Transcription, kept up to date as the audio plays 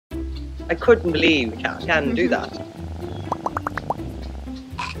I couldn't believe a cat can do that.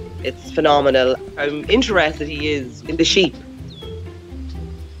 It's phenomenal. How interested he is in the sheep.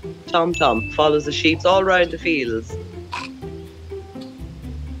 Tom follows the sheep all around the fields.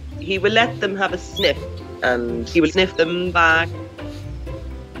 He will let them have a sniff, and he will sniff them back.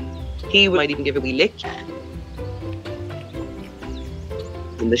 He might even give a wee lick.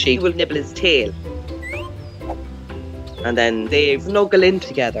 And the sheep will nibble his tail. And then they snuggle in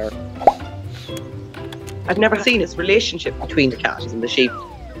together. I've never seen this relationship between the cat and the sheep.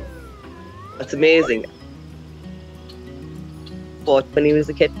 That's amazing. But when he was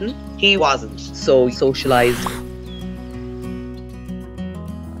a kitten, he wasn't so socialized.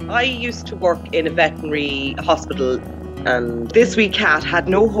 I used to work in a veterinary hospital, and this wee cat had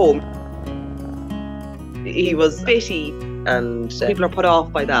no home. He was bitty, and people are put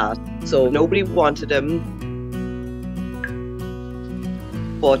off by that, so nobody wanted him.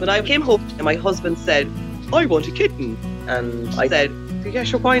 But when I came home, my husband said, "I want a kitten," and I said, "Yeah,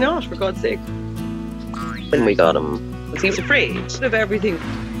 sure, why not, for God's sake." When we got him, he was afraid of everything.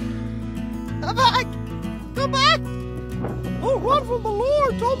 Come back! Come back! Oh, run from the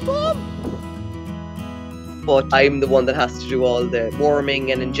Lord, Tom! But I'm the one that has to do all the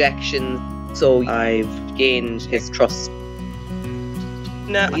worming and injections, so I've gained his trust.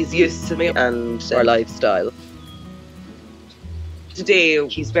 Now he's used to me and our lifestyle. Today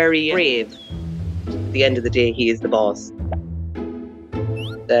he's very brave. At the end of the day, he is the boss.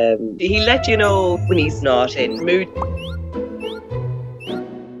 He'll let you know when he's not in mood.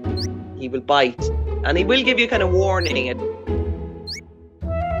 He will bite, and he will give you kind of warning.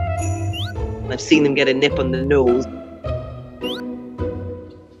 I've seen him get a nip on the nose.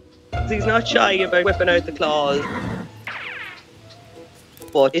 He's not shy about whipping out the claws.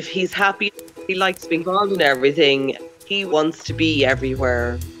 But if he's happy, he likes being involved in everything. He wants to be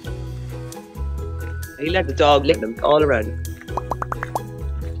everywhere. He let the dog lick him all around.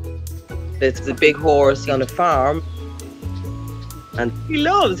 It's a big horse on a farm, and he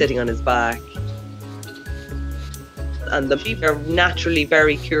loves sitting on his back. And the sheep are naturally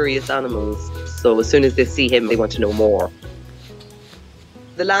very curious animals, so as soon as they see him, they want to know more.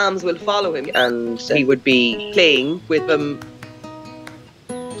 The lambs will follow him, and he would be playing with them.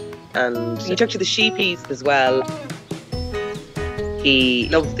 And he took to the sheepies as well. He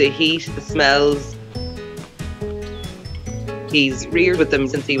loves the heat, the smells. He's reared with them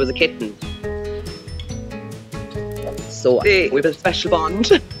since he was a kitten. So we have a special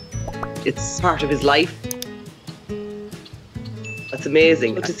bond. It's part of his life. That's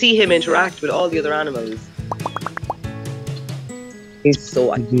amazing. To see him interact with all the other animals. He's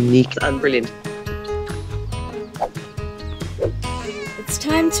so unique and brilliant. It's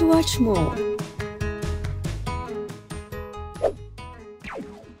time to watch more.